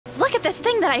look at this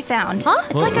thing that I found. Huh?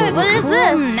 It's like a what is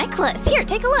this? necklace. Here,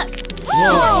 take a look.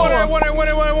 Whoa! I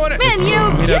want it. Man, you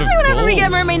know, usually whenever we get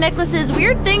mermaid necklaces,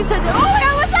 weird things happen. Oh my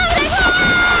god, what's happening?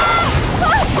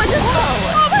 Ah! What just?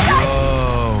 Oh my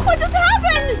god! What just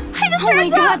happened? I just turned Oh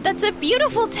my god, that's a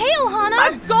beautiful tail, Hana.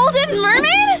 a golden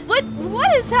mermaid?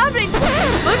 What is happening?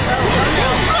 Look!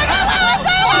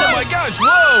 Oh my gosh! Whoa!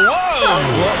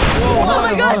 Oh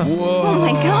my gosh! Oh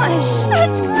my gosh.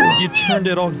 That's crazy! You turned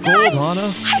it all gold,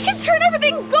 Hana. I can turn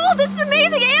everything gold! This is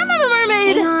amazing! And I'm a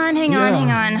mermaid! Hang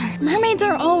on. Mermaids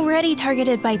are already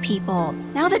targeted by people.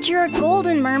 Now that you're a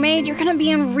golden mermaid, you're gonna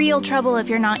be in real trouble if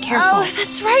you're not careful. Oh,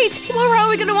 that's right! People are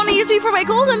probably gonna want to use me for my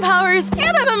golden powers! And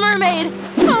I'm a mermaid!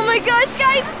 Oh my gosh,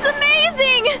 guys, it's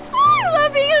amazing! Oh, I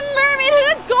love being a mermaid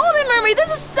and a golden mermaid!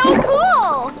 This is so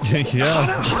cool! Yeah.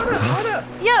 Hana!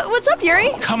 Yeah, what's up, Yuri?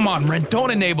 Come on, Ren,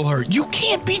 don't enable her. You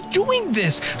can't be doing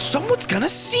this. Someone's gonna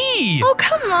see. Oh,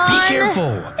 come on. Be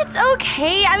careful. It's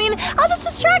okay. I mean, I'll just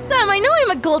distract them. I know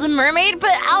I'm a golden mermaid, but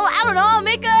I don't know, I'll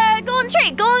make a golden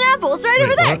trait, golden apples right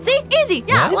over there. what? See? Easy.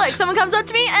 Yeah, What? look, someone comes up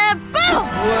to me and boom!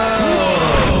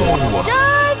 Whoa.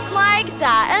 Just like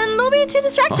that. And they'll be too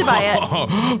distracted by it.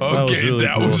 Okay, really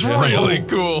that cool. was Yeah. really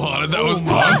cool, Hana. That was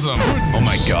awesome. Oh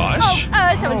my gosh.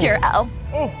 Someone's here. Uh-oh.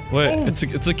 Wait, it's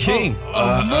a king.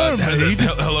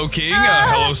 Hello, King.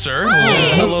 Hello, sir.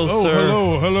 Hello, sir.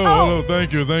 Hello.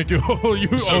 Thank you.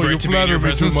 You, So great to be in your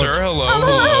presence, sir. Hello,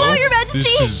 Hello, Your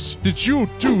Majesty. Did you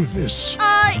do this,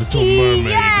 little mermaid?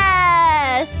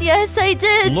 Yes, I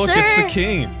did, Look, sir. it's the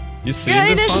king. You see Your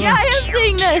this, Highness, Hana? yeah, I am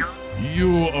seeing this.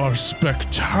 You are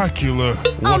spectacular.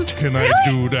 What can I really?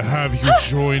 do to have you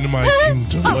join my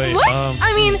kingdom? Wait, What? um,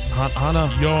 I mean, Hana.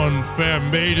 Yon fair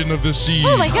maiden of the seas.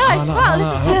 oh my gosh, Hana, wow,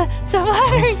 Hana, this is so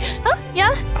flattering. Huh?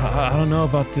 Yeah? I don't know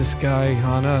about this guy,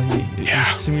 Hana. He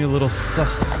seems a little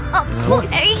sus. Well,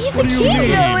 he's a What do you king,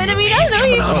 mean? though, and I mean, I He's know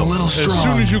coming he... out a little As soon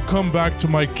strong. as you come back to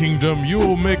my kingdom, you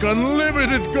will make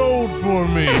unlimited gold for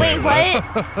me. Wait, what?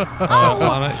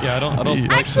 Hana, yeah, I don't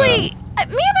like Actually, that.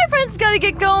 me and my friends gotta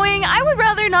get going. I would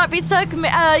rather not be stuck,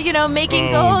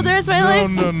 making gold the rest of my life.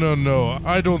 No.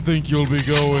 I don't think you'll be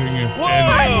going anywhere.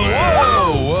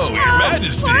 Whoa, Your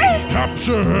Majesty.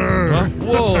 Capture her. Huh?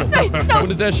 Whoa! When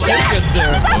did that ship get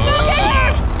there?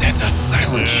 That's a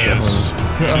silent ship.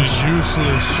 It is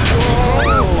useless.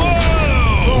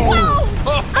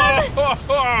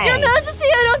 Your Majesty,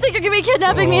 I don't think you're gonna be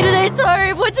kidnapping me today.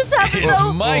 Sorry, what just happened? Is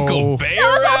though? Michael Bay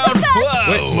was around? awesome.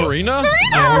 Whoa. Wait, Marina?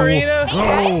 Marina!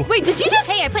 Oh. Wait, did you just?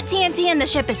 Hey, I put TNT in the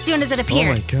ship as soon as it Oh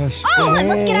appeared. my gosh. Come on,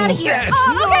 let's get out of here. That's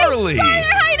gnarly. Sorry, Your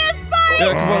Highness. Bye.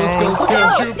 Yeah, come on, let's go.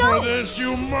 Thank go. you for this,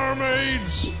 you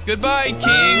mermaids. Goodbye,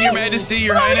 King, Your Majesty,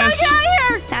 Your Highness. Get out of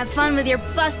here. Have fun with your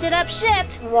busted up ship.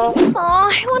 Oh,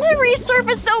 I want to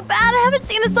resurface so bad. I haven't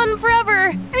seen the sun forever.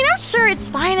 I mean, I'm sure it's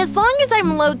fine as long as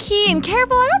I'm low-key and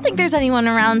careful. I don't think there's anyone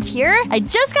around here. I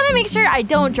just gotta make sure I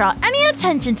don't draw any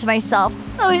attention to myself.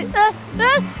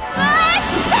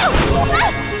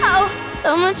 Oh,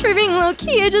 so much for being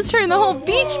low-key. I just turned the whole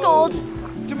beach gold.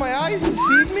 Do my eyes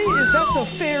deceive me? Is that the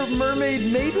fair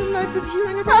mermaid maiden I've been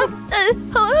hearing about?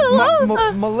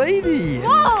 Hello? Milady,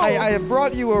 Whoa. I have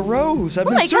brought you a rose. I've Oh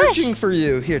been my gosh. searching for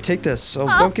you. Here, take this. Oh,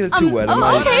 don't get it too wet.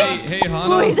 okay. Hey,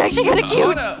 Hana. Oh, he's actually kind of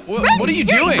cute. Hana, what are you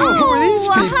doing? Who are these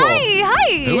people?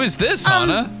 Hi. Who is this,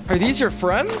 Hana? Are these your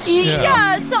friends?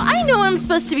 Yeah, so I know I'm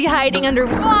supposed to be hiding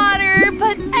underwater,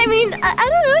 but I mean, I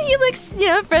don't know, he looks,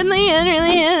 friendly and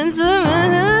really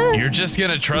handsome. You're just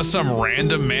gonna trust some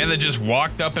random man that just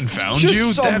walked up and found Just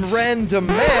you? some random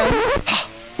man.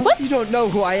 What? You don't know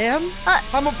who I am?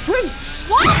 I'm a prince.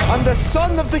 What? I'm the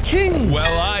son of the king.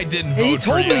 Well, I didn't And he vote for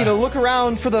told me you. to look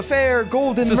around for the fair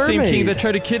golden It's the mermaid. same king that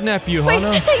tried to kidnap you, Wait, Hana.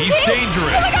 is that He's you? dangerous.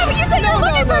 Oh my god, but you said you're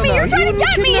looking for me, you're trying to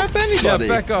get me! Kidnap anybody.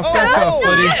 Yeah, back off, Oh, back no. off,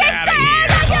 buddy. Get out of here.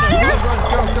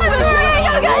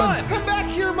 Come back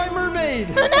here, my mermaid.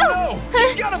 No,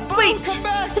 he's got a boat. Wait, Come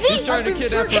back. is he? He's trying to I've been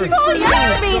kidnap her. searching Oh, for you.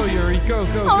 yeah. Go, Yuri, go.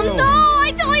 Oh no,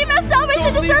 I totally messed up, I should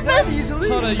have Don't leave that surfaced! easily.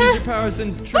 Hana, use your powers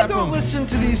and trap Don't him. listen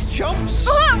to these chumps.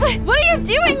 What are you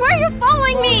doing? Why are you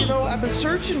following me? No, I've been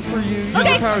searching for you. Use your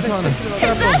powers, Hana.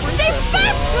 Trap him. Stay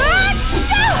back!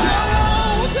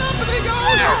 What's happening?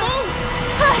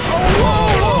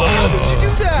 Oh, how did you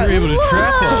do that? You're able to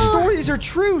trap The him. stories are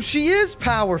true. She is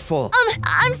powerful.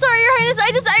 I'm sorry, Your Highness.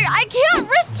 I can't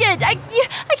risk it. I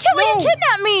can't let you No.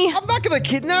 kidnap me. I'm not gonna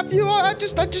kidnap you. I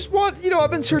just want,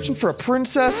 I've been searching for a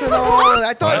princess and all, and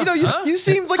I thought, you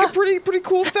seemed like a pretty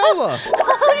cool fella.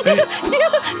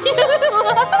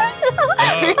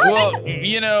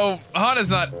 Well, Hana's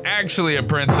not actually a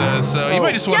princess, so you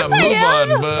might just want to Yes, I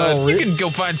move am. on, but you can go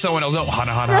find someone else. Oh,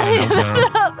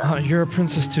 Hana. You're a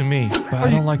princess to me, but I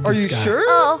don't like Are this you guy. sure?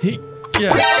 Oh. He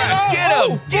Get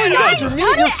him! Get You guys him! are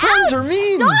mean. Your friends are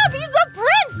mean. Stop! He's the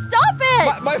prince! Stop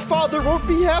it! My father won't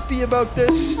be happy about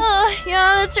this.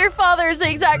 Yeah, that's your father is the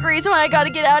exact reason why I gotta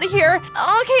get out of here.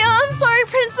 Okay, I'm sorry,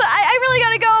 Prince, but I really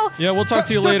gotta go. Yeah, we'll talk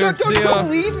to you later. See ya. Don't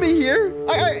leave me here.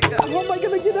 How am I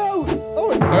gonna get out? All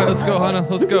right, let's go, Hana.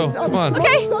 Let's go. Come on.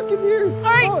 Okay. I'm stuck in here. All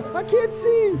right. I can't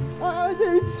see.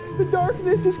 The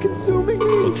darkness is consuming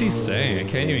me. What's he saying? I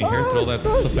can't even hear through all that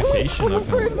suffocation I'm of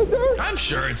afraid him. of the dark. I'm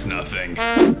sure it's nothing.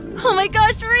 Oh my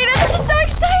gosh, Marina, this is so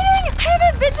exciting! I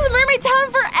haven't been to the mermaid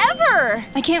town forever!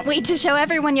 I can't wait to show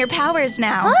everyone your powers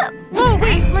now. Huh? Whoa,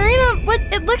 wait, Marina, what?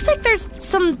 It looks like there's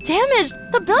some damage.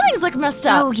 The buildings look messed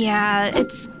up. Oh yeah,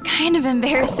 it's kind of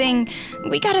embarrassing.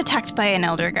 We got attacked by an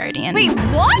elder guardian. Wait,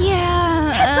 what? Yeah.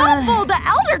 It's awful, the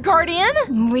Elder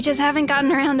Guardian! We just haven't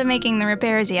gotten around to making the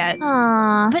repairs yet.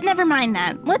 Aww. But never mind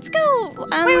that. Let's go. Wait,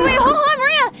 hold on,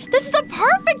 Marina! This is the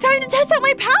perfect time to test out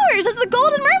my powers as the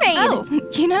Golden Mermaid! Oh,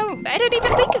 you know, I didn't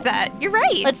even think of that. You're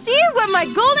right. Let's see what my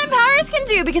golden powers can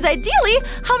do, because ideally,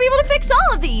 I'll be able to fix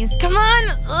all of these. Come on!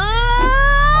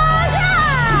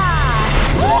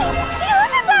 See,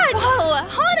 look at that! Whoa,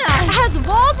 Hana! It has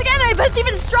walls again, I bet it's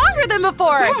even stronger than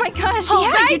before! Oh my gosh, All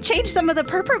yeah, right. you changed some of the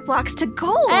purple blocks to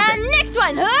gold. And next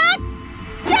one!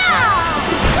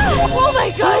 Oh my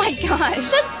gosh! Oh my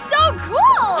gosh. That's so cool!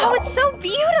 Oh, it's so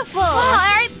beautiful. All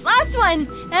right, last one.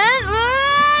 And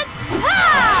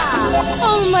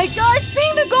oh my gosh,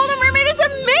 being the Golden Mermaid is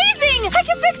amazing! I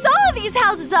can fix all of these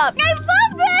houses up. I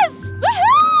love this!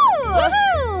 Woohoo! Woohoo!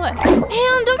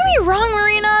 And don't get me wrong,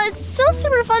 Marina, it's still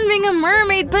super fun being a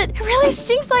mermaid, but it really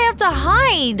stinks that I have to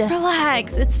hide.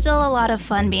 Relax. It's still a lot of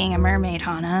fun being a mermaid,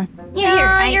 Hana.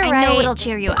 Yeah, Here, you're I know right. it'll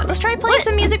cheer you up. Let's try playing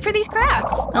some music for these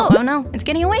crabs. Oh no, it's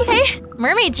getting away. Hey,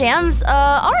 mermaid jams.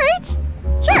 All right.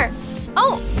 Sure.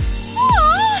 Oh.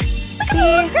 Aw, look at the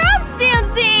little crabs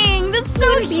dancing. That's so You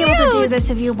wouldn't cute. be able to do this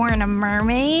if you weren't a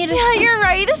mermaid. Yeah, you're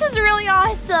right. This is really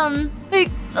awesome. Wait,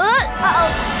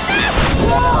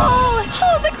 Whoa!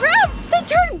 Oh, the crabs! They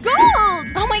turned gold!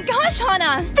 Oh my gosh,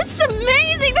 Hana! That's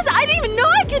amazing! I didn't even know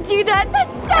I could do that!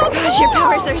 That's so cool! Gosh, your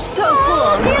powers are so Oh,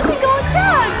 cool. dancing gold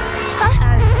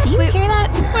crabs! Do you hear that?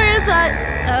 Where is that?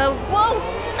 Whoa.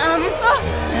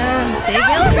 Big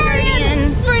Elder elder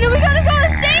Guardian! guardian. Marina, we gotta go!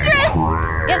 It's dangerous!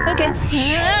 Yeah, okay.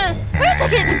 Wait a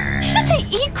second! Did you just say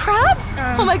eat crabs?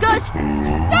 Oh my gosh!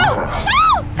 No! No!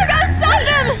 I gotta stop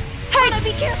him! Hey! Hana,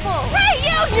 be careful. Hey,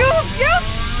 you!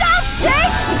 Stop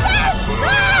saying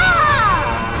this!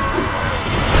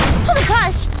 Oh my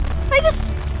gosh! I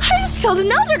just killed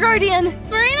an Elder Guardian!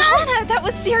 Marina! Hana, that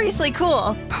was seriously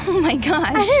cool. Oh my gosh.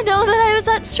 I didn't know that I was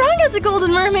that strong as a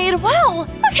Golden Mermaid. Wow!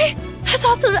 Okay, that's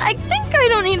awesome. I think I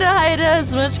don't need to hide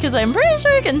as much because I'm pretty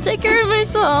sure I can take care of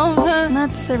myself.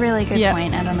 That's a really good Yeah.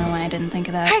 point. I don't know why I didn't think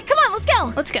of that. Alright, come on, let's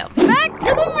go! Let's go. Back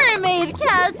to the mermaid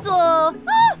castle! Oh,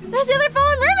 there's the other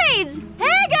fellow mermaids!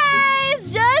 Hey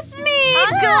guys! Just me,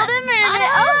 Golden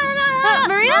Mermaid!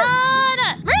 Marina?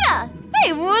 Marina!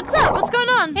 Hey, what's up? What's going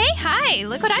on? Hey, hi.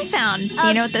 Look what I found.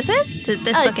 You know what this is?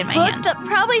 This book in my book hand. that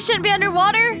probably shouldn't be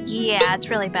underwater? Yeah, it's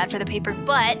really bad for the paper,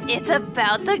 but it's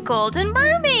about the Golden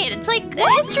Mermaid. It's like the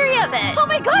history of it. Oh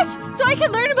my gosh! So I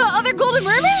can learn about other Golden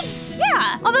Mermaids?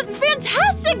 Yeah. Oh, that's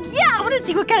fantastic! Yeah, I want to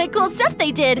see what kind of cool stuff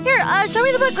they did. Here, show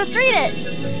me the book. Let's read it.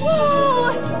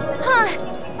 Whoa!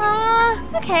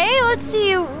 Huh. Okay, let's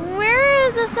see. Where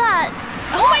is this at?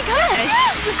 Oh my gosh.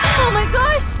 Oh my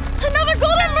gosh! Another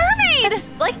Golden Mermaid! It's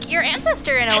like your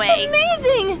ancestor in a It's way.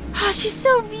 amazing! Oh, she's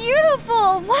so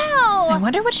beautiful! Wow! I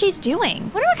wonder what she's doing.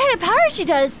 Wonder what kind of power she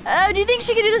does. Do you think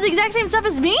she could do this exact same stuff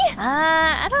as me?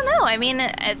 I don't know. I mean,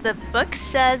 the book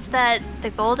says that the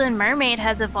Golden Mermaid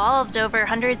has evolved over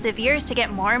hundreds of years to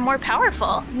get more and more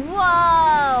powerful.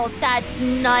 Whoa! That's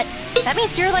nuts! That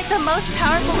means you're like the most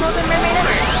powerful Golden Mermaid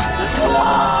ever.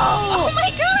 Whoa! Oh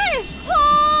my gosh!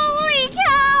 Holy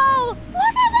cow!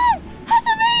 Look at that! That's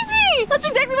amazing! That's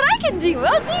exactly what I can do,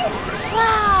 Ozzy!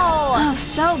 Wow! Oh,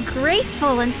 so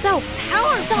graceful and so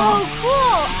powerful. So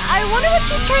cool! I wonder what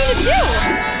she's trying to do!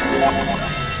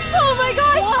 Oh my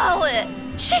gosh!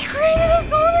 Whoa! She created a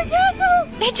golden castle!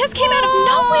 It just came out of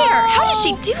nowhere. How did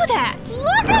she do that?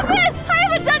 Look at this! I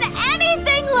haven't done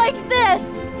anything like this!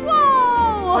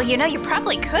 Whoa! Well, you know, you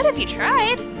probably could if you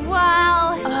tried.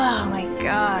 Wow! Oh my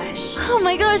gosh. Oh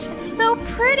my gosh! It's so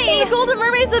pretty. The Golden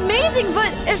Mermaid's amazing,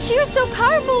 but if she was so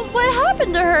powerful, what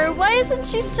happened to her? Why isn't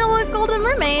she still a Golden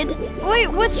Mermaid? Wait,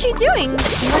 what's she doing?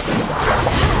 What's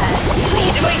that?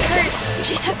 Wait,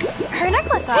 she took her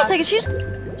necklace Wait a off.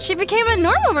 second, she became a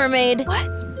normal mermaid.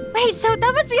 What? Wait, so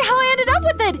that must be how I ended up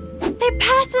with it. They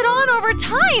pass it on over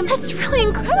time. That's really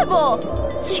incredible.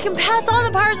 So you can pass on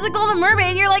the powers of the Golden Mermaid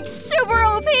and you're like super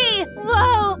OP.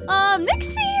 Whoa.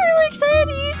 Next me, you're really excited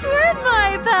to use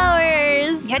my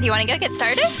powers. Yeah, do you want to go get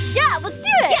started? Yeah, let's do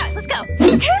it. Yeah, let's go.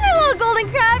 Okay, my little golden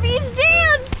crabbies,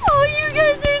 dance. Oh, you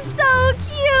guys are so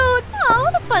cute. Oh,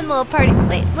 what a fun little party.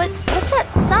 Wait, what's that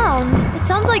sound? It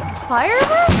sounds like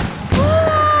fireworks.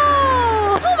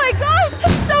 Whoa! Oh my gosh,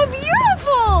 that's so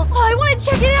beautiful. Oh, I want to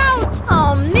check it out.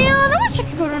 Oh man, I wish I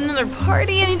could go to another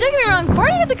party. I mean, don't get me wrong,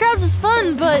 partying with the crabs is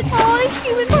fun, but a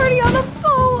human party on a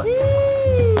boat.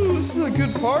 This is a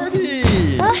good party.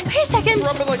 Wait a second.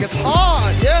 Rub it like it's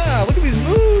hot. Yeah, look at these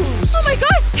moves. Oh my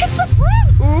gosh, it's the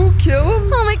prince. Ooh, kill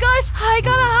him. Oh my gosh, I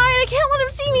gotta hide. I can't let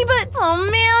him see me, but oh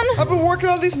man. I've been working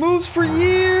on these moves for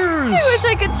years. I wish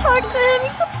I could talk to him.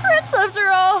 He's a prince after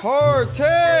all. Party.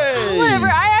 Whatever,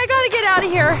 I gotta get out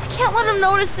of here. I can't let him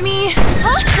notice me.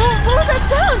 Huh? What was that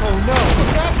sound? Oh no,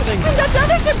 what's happening? When did the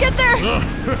other ship get there?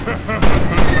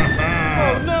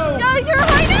 Oh no. Your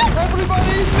Highness?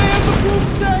 Everybody, man the poop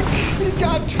deck. We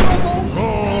got trouble.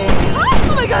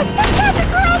 Oh my gosh, it's Captain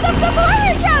Ground up the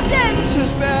pirate captain! This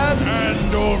is bad.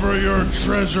 Hand over your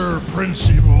treasure,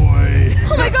 Princey boy.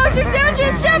 Oh my gosh, you're damaging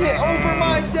his ship! Get over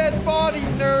my dead body,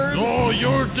 nerd. Oh,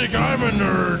 you think I'm a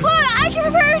nerd? Hold on, I can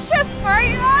repair his ship. Are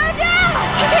you down?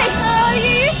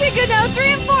 Okay, you should go now. It's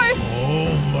reinforced.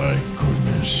 Oh my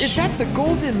goodness. Is that the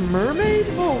Golden Mermaid?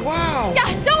 Oh, wow.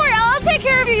 Yeah, don't worry, I'll take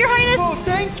care of you, Your Highness. Oh,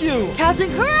 thank you. Captain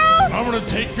Kuro, I'm gonna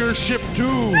take your ship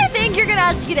too. I think you're gonna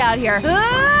have to get out of here.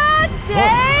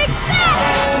 Take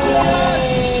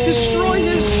that! Destroy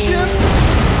his ship.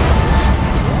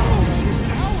 Wow, she's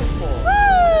powerful.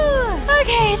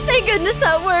 Okay, thank goodness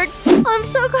that worked. I'm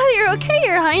so glad you're okay,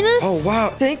 Your Highness. Oh, wow.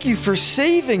 Thank you for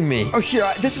saving me. Oh, here,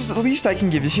 this is the least I can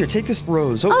give you. Here, take this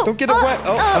rose. Oh, don't get it wet.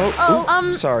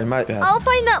 Sorry, my bad. I'll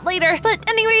find that later. But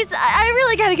anyways, I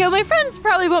really gotta go. My friends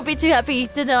probably won't be too happy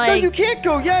to know No, you can't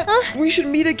go yet. We should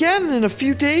meet again in a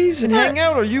few days and hang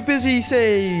out. Are you busy,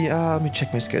 say, let me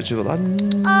check my schedule.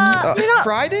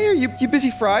 Friday? Are you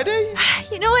busy Friday?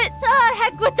 You know what?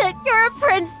 Heck with it. You're a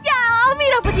prince. Yeah, I'll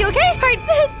meet up with you, okay? All right,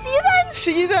 see you then.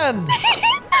 See you then.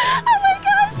 Oh my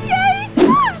gosh, yay!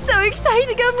 Oh, I'm so excited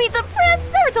to go meet the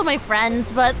prince. Never told my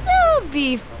friends, but they'll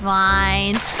be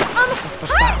fine.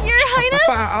 Hi, Your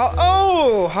Highness.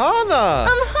 Oh, Hana.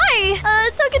 Hi.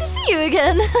 It's so good to see you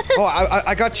again. Oh,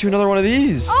 I got you another one of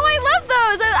these. Oh, I love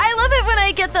those. I love it when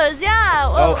I get those. Yeah.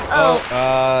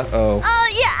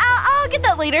 Yeah, I'll get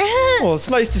that later. Well, it's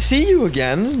nice to see you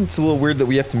again. It's a little weird that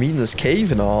we have to meet in this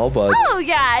cave and all, but... Oh,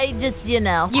 yeah, I just, you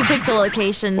pick the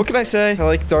location. What can I say? I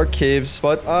like dark caves,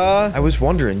 but, I was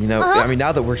wondering, I mean,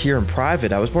 now that we're here in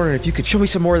private, I was wondering if you could show me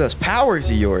some more of those powers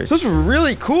of yours. Those were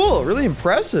really cool, really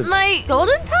impressive. My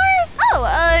golden powers?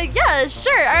 Oh, yeah,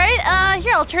 sure. All right,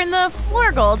 here, I'll turn the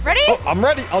floor gold. Ready? Oh, I'm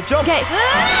ready. I'll jump. Okay.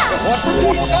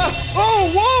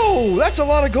 Oh, whoa, that's a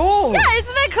lot of gold. Yeah,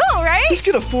 isn't that cool, right? This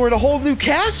could afford a whole new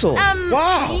castle.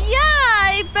 Wow. Yeah,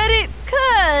 I bet it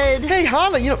could. Hey,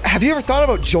 Hana, have you ever thought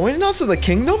about joining us in the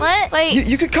kingdom? What? Wait.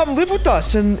 You could come live with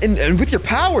us, and with your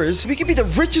powers, we could be the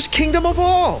richest kingdom of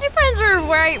all. My friends were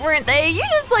right, weren't they? You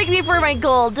just like me for my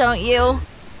gold, don't you?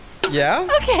 Yeah?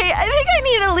 Okay, I think I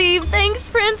need to leave. Thanks,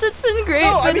 Prince. It's been great.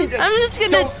 No, I mean, I'm just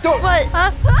gonna... Don't. What?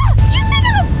 Did you see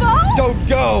the boat? Don't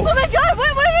go. Oh my god,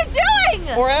 what are you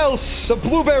doing? Or else the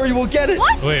blueberry will get it.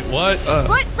 What? Wait, what?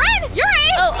 What? Fred, you're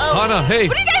right. Oh. Hana, hey.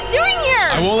 What are you guys doing here?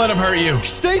 I won't let him hurt you.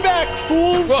 Stay back,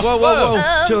 fools.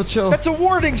 Whoa. Chill. That's a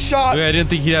warning shot. Wait, I didn't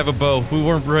think he'd have a bow. We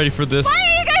weren't ready for this. Why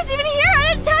are you guys even here?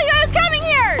 I didn't tell you I was coming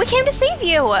here. We came to save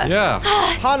you. Yeah.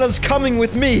 Hana's coming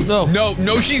with me. No,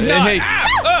 she's not. Hey.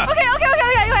 Okay.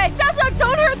 Stop.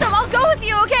 Don't hurt them. I'll go with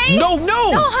you, okay? No.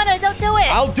 No, Hana, don't do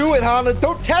it. I'll do it, Hana.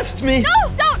 Don't test me. No,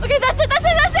 don't. Okay, that's it.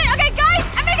 Okay, guys,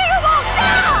 I'm making a wall.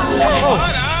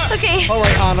 No! Okay. All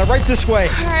right, Hana, right this way.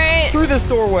 All right. Through this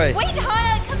doorway. Wait,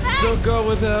 Hana, come back. don't go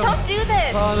with him. Don't do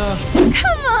this. Hana.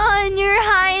 Come on, Your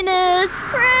Highness.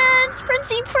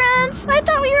 Princey Prince. I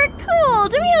thought we were cool.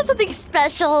 Do we have something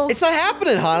special? It's not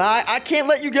happening, Hana. I can't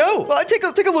let you go. Well, take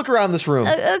a look around this room.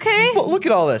 Okay. Look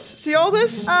at all this. See all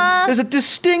this? There's a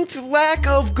distinct lack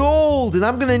of gold, and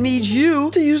I'm gonna need you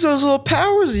to use those little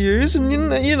powers of yours and,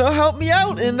 help me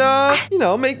out and,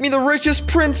 make me the richest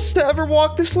prince to ever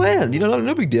walk this land.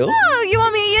 No big deal. Oh, you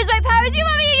want me to use my powers?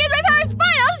 Fine,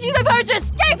 I'll just use my powers to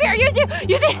escape here. You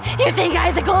think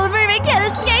I, the Golden Mermaid, can't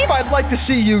escape? I'd like to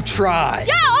see you try.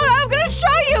 Yeah, I'm gonna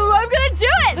show you. I'm gonna do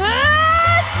it.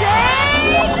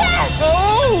 Take this.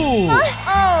 Oh!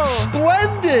 Oh.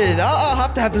 Splendid! splendid. I'll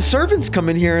have to have the servants come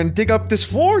in here and dig up this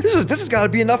floor. This has got to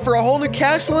be enough for a whole new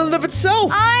castle in and of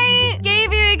itself. I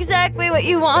gave you exactly what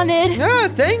you wanted. Yeah,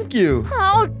 thank you.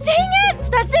 Oh, dang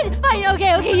it! That's it! Fine,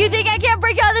 okay, you think I can't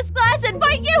break out of this glass and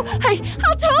fight you?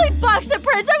 I'll totally box the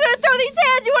prince. I'm gonna throw these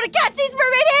hands. You wanna catch these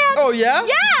mermaid hands? Oh, yeah?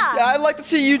 Yeah! I'd like to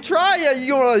see you try. Yeah,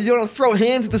 you wanna throw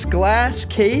hands at this glass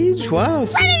cage? Wow. Ren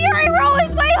and Yuri were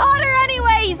always way hotter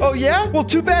anyways! Oh, yeah? Well,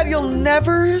 too bad you'll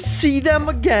never see them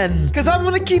again. Because I'm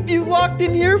gonna keep you locked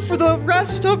in here for the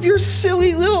rest of your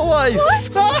silly little life.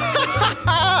 What?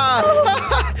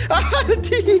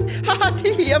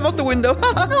 I'm out the window.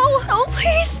 No,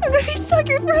 please. I'm gonna be stuck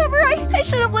here forever. I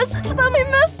should have listened to them. I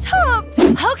messed up.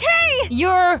 Okay,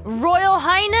 your Royal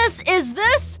Highness, is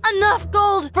this enough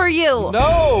gold for you?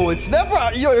 No, it's never.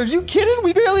 Are you kidding?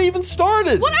 We barely even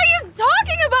started. What are you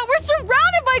talking about? We're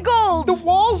surrounded by gold. The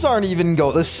walls aren't even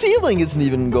gold. The ceiling isn't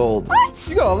even gold. What?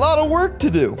 You got a lot of work to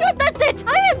do. No, that's it.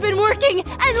 I have been working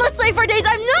endlessly for days.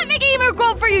 I'm not making any more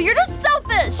gold for you. You're just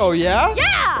selfish. Oh, yeah?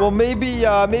 Yeah. Well, maybe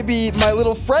my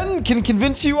little friend can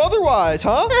convince you otherwise,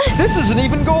 huh? This isn't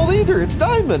even gold either. It's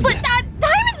diamond. But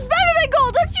diamond's better than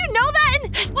gold. Don't you know that?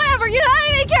 And whatever. You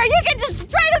don't even care. You can just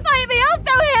try to fight me. I'll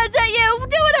throw hands at you.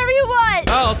 Do whatever you want.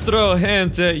 I'll throw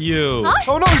hands at you. Huh?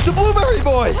 Oh, no, it's the blueberry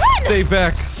boy. Ren!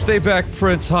 Stay back,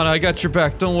 Prince Hana. I got your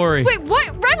back. Don't worry. Wait, what?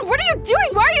 Ren, what are you doing?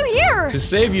 Why are you here? To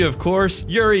save you, of course.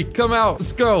 Yuri, come out.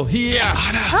 Let's go. Yeah.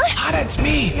 Hana, it's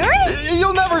me. Yuri?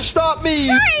 You'll never stop me.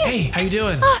 Yuri! Hey, how you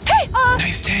doing? Hey,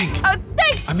 Nice tank.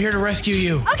 thanks. I'm here to rescue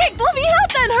you. Okay, let me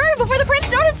help then. Hurry before the prince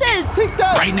notices. Take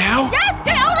that. Right now? Yes,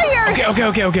 get over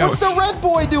here. Okay. What's the red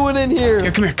boy doing in here?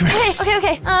 Here, come here.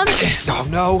 Okay. Oh,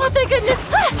 no. Oh, thank goodness.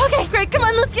 Okay, great. Come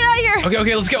on, let's get out of here.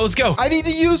 Okay, let's go. I need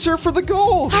to use her for the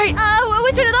gold. All right,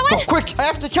 which one? That one? Oh, quick. I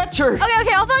have to catch her.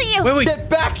 Okay, I'll follow you. Wait. Get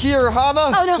back here,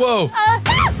 Hana. Oh, no. Whoa. Hi.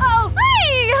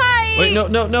 Wait,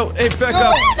 no. Hey, back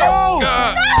up. No.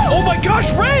 Oh my gosh,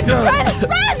 Ren!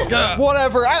 Ren!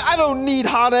 Whatever. I don't need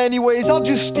Hana anyways. I'll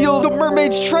just steal the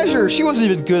mermaid's treasure. She wasn't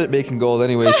even good at making gold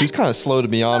anyway. She was kind of slow, to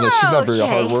be honest. She's not very a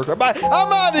hard worker. Bye.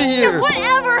 I'm out of here.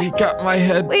 Whatever. He got my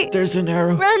head. Wait. There's an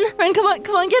arrow. Ren, come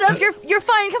on, get up. You're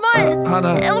fine. Come on.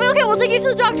 Hana. It'll be okay. We'll take you to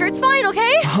the doctor. It's fine,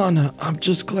 okay? Hana, I'm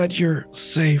just glad you're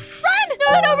safe.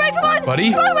 Ren! No, Ren, come on.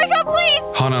 Buddy? Come on, wake up, please.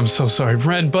 Hana, I'm so sorry.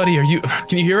 Ren, buddy,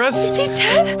 can you hear us? Is he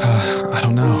dead? I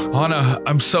don't know. Hana,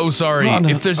 I'm so sorry. Hana,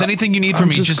 if there's anything you need from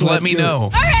me, just just glad let me you're- know. All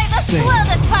right, let's Safe. blow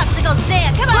this popsicle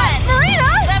stand. Come on. Marina!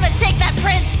 I'm gonna take that,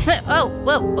 Prince. Oh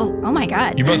my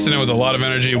God. You busted in with a lot of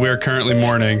energy. We're currently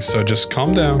mourning, so just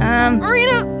calm down.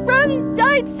 Marina, Ren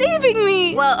died saving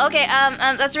me. Well, okay,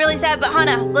 that's really sad, but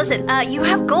Hana, listen, you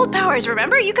have gold powers,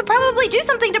 remember? You could probably do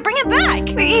something to bring it back.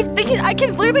 Wait, I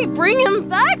can literally bring him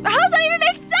back? How does that even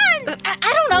make sense?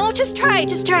 I don't know, just try.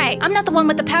 I'm not the one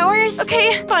with the powers.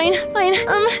 Okay, fine. Ren,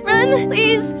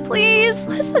 please,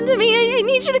 listen to me. I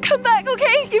need you to come back,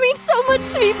 okay? You mean so much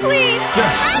to me, please.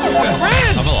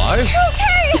 Ren! I'm alive? Okay.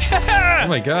 Oh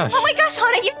my gosh. Oh my gosh,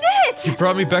 Hana, you did You it!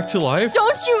 brought me back to life?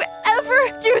 Don't you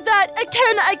ever do that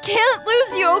again. I can't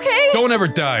lose you, okay? Don't ever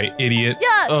die, idiot.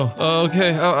 Yeah. Oh,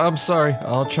 okay. I'm sorry.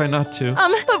 I'll try not to.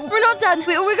 But we're not done.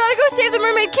 We gotta go save the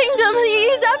Mermaid Kingdom.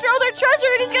 He's after all their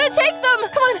treasure and he's gonna take them.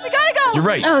 Come on, we gotta go. You're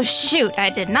right. Oh shoot, I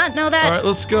did not know that. All right,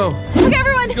 let's go. Okay,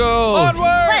 everyone. Go. Onward.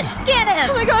 Let's get Oh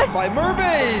him! my gosh. My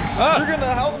mermaids. You're going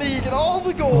to help me get all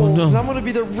the gold. Oh, no. And I'm going to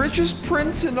be the richest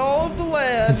prince in all of the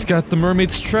land. It's got the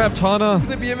mermaids trapped, Hana. It's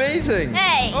going to be amazing.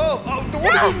 Hey. Oh,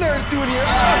 what are you nerds doing here?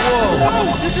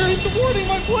 Whoa. You're thwarting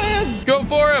my plan. Go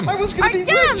for him. I was going to be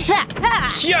Get him. rich. Ha,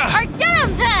 ha. Yeah. Get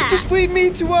him. Just leave me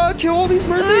to kill all these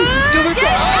mermaids and steal their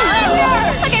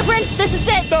treasure. Okay, Prince, this is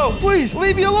it. No, please,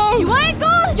 leave me alone. You want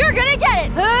gold? You're gonna get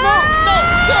it.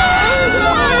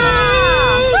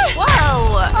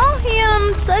 Whoa! Oh, he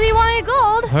said he wanted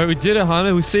gold. All right, we did it,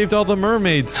 Hana. We saved all the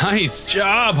mermaids. Nice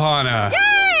job, Hana.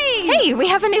 Yay! Hey, we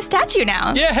have a new statue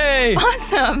now. Yay!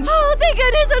 Awesome. Oh, thank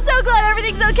goodness! I'm so glad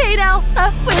everything's okay now.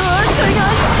 Wait, what's going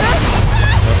on?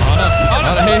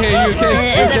 Hana, hey, you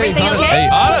okay? Is everything Hana, okay? Hey,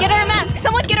 Hana. Get our